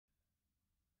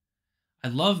I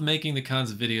love making the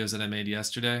kinds of videos that I made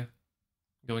yesterday,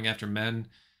 going after men,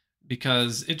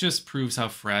 because it just proves how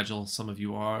fragile some of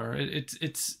you are.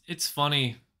 It's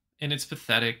funny and it's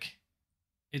pathetic.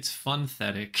 It's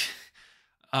funthetic.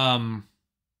 Um,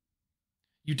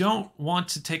 you don't want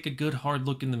to take a good hard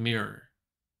look in the mirror.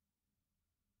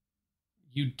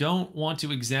 You don't want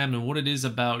to examine what it is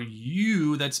about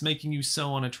you that's making you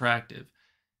so unattractive.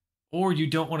 Or you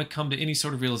don't want to come to any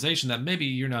sort of realization that maybe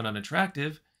you're not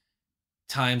unattractive.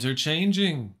 Times are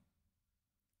changing.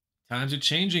 Times are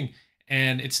changing.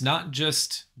 And it's not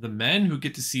just the men who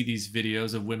get to see these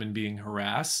videos of women being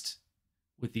harassed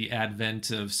with the advent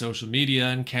of social media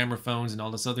and camera phones and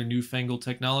all this other newfangled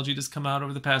technology that's come out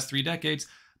over the past 3 decades,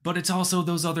 but it's also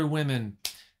those other women.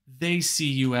 They see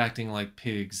you acting like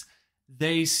pigs.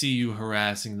 They see you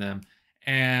harassing them.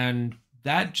 And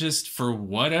that just, for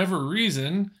whatever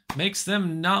reason, makes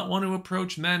them not want to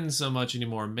approach men so much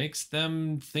anymore, makes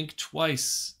them think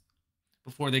twice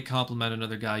before they compliment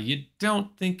another guy. You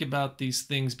don't think about these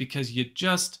things because you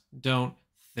just don't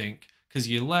think.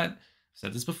 Because I've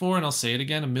said this before and I'll say it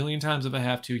again a million times if I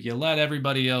have to, you let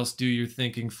everybody else do your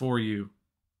thinking for you.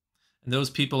 And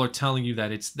those people are telling you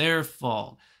that it's their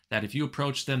fault, that if you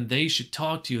approach them, they should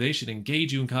talk to you, they should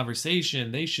engage you in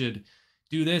conversation, they should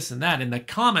do this and that. In the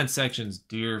comment sections,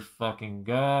 dear fucking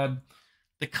God,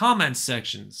 the comment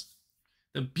sections,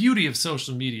 the beauty of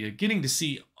social media, getting to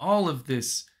see all of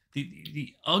this,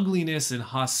 the ugliness and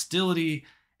hostility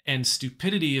and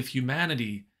stupidity of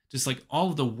humanity, just like all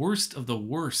of the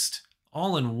worst,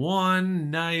 all in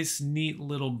one nice, neat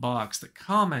little box. The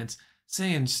comments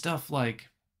saying stuff like,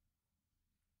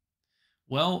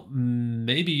 well,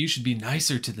 maybe you should be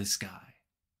nicer to this guy.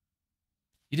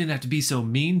 You didn't have to be so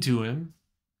mean to him.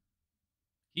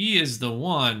 He is the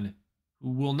one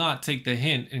who will not take the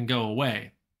hint and go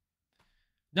away.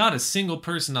 Not a single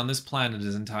person on this planet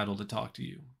is entitled to talk to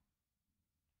you.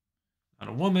 Not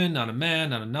a woman, not a man,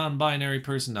 not a non-binary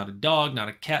person, not a dog, not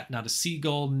a cat, not a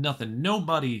seagull, nothing.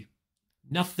 Nobody.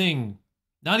 Nothing.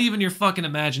 Not even your fucking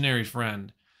imaginary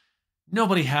friend.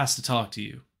 Nobody has to talk to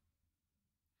you.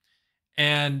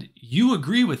 And you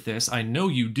agree with this, I know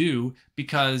you do,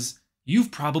 because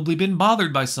you've probably been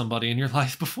bothered by somebody in your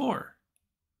life before.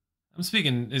 I'm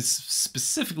speaking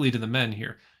specifically to the men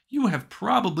here. You have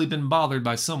probably been bothered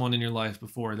by someone in your life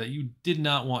before that you did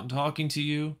not want talking to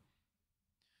you.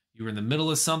 You were in the middle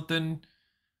of something.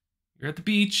 You're at the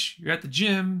beach. You're at the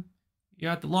gym.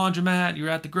 You're at the laundromat. You're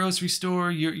at the grocery store.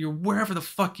 You're wherever the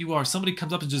fuck you are. Somebody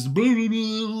comes up and just, blah, blah,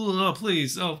 blah, oh,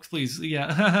 please. Oh, please.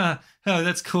 Yeah. Oh,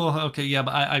 that's cool. Okay. Yeah,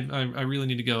 but I really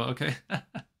need to go. Okay.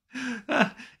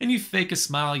 And you fake a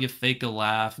smile. You fake a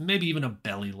laugh. Maybe even a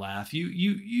belly laugh.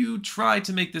 You try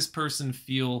to make this person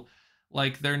feel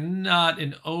like they're not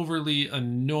an overly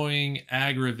annoying,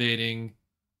 aggravating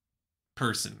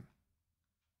person.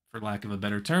 For lack of a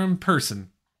better term,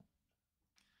 person.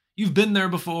 You've been there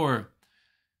before.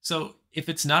 So if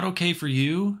it's not okay for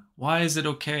you, why is it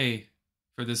okay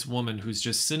for this woman who's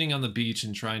just sitting on the beach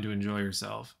and trying to enjoy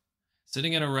herself?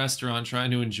 Sitting at a restaurant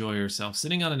trying to enjoy herself.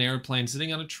 Sitting on an airplane,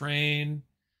 sitting on a train,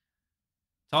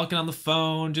 talking on the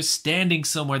phone, just standing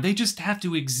somewhere. They just have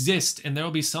to exist, and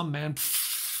there'll be some man,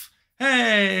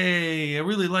 hey, I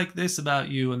really like this about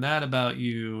you and that about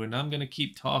you, and I'm going to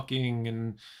keep talking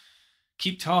and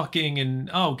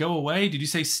oh, go away? Did you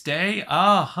say stay?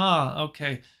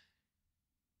 Okay.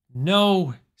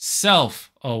 No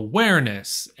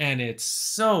self-awareness, and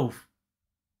it's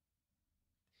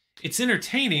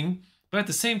entertaining, but at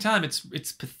the same time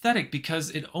it's pathetic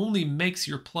because it only makes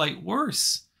your plight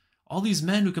worse. All these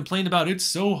men who complain about it's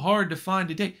so hard to find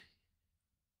a date.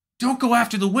 Don't go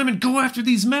after the women, go after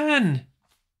these men.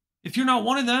 If you're not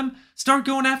one of them, start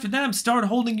going after them. Start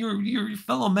holding your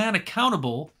fellow man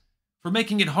accountable for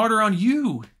making it harder on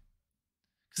you.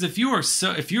 Because if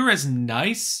you're as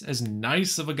nice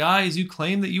of a guy as you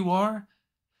claim that you are,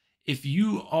 if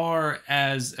you are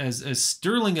as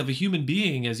sterling of a human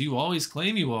being as you always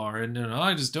claim you are, and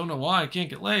I just don't know why I can't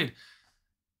get laid,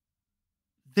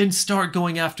 then start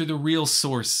going after the real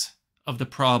source of the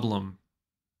problem.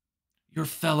 Your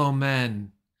fellow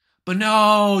men. But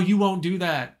no, you won't do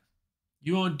that.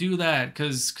 You won't do that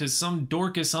because some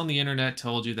dorcas on the internet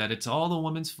told you that it's all the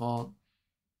woman's fault.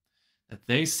 That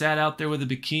they sat out there with a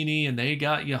bikini and they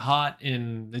got you hot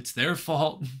and it's their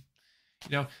fault.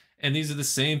 And these are the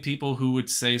same people who would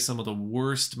say some of the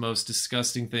worst, most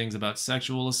disgusting things about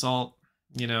sexual assault.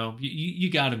 You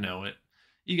got to know it.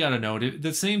 You got to know it.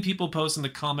 The same people post in the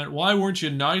comment, why weren't you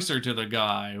nicer to the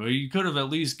guy? Well, you could have at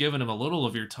least given him a little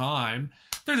of your time.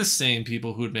 They're the same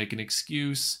people who would make an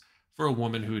excuse for a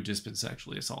woman who had just been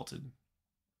sexually assaulted.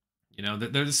 You know,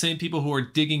 they're the same people who are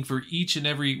digging for each and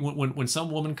every when some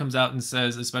woman comes out and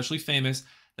says, especially famous,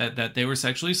 that they were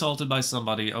sexually assaulted by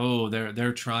somebody. Oh,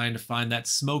 they're trying to find that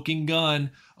smoking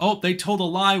gun. Oh, they told a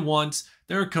lie once.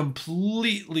 They're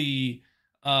completely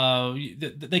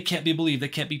they can't be believed. They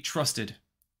can't be trusted.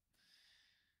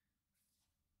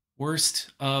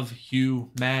 Worst of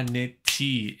humanity.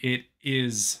 It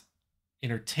is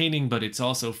entertaining, but it's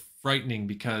also frightening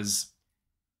because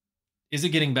is it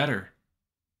getting better?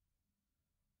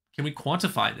 Can we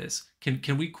quantify this?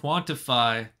 Can we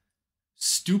quantify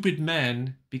stupid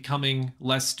men becoming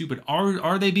less stupid?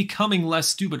 Are they becoming less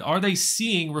stupid? Are they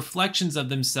seeing reflections of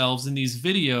themselves in these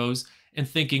videos and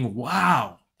thinking,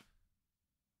 "Wow,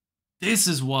 this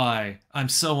is why I'm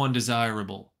so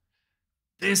undesirable.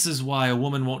 This is why a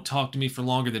woman won't talk to me for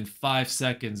longer than 5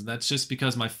 seconds. And that's just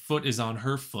because my foot is on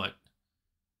her foot."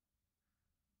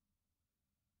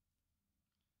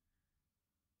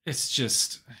 It's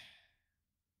just,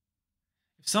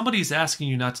 if somebody's asking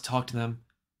you not to talk to them,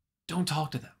 don't talk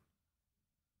to them.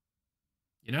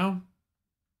 You know?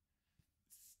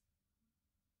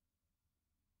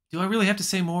 Do I really have to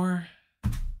say more?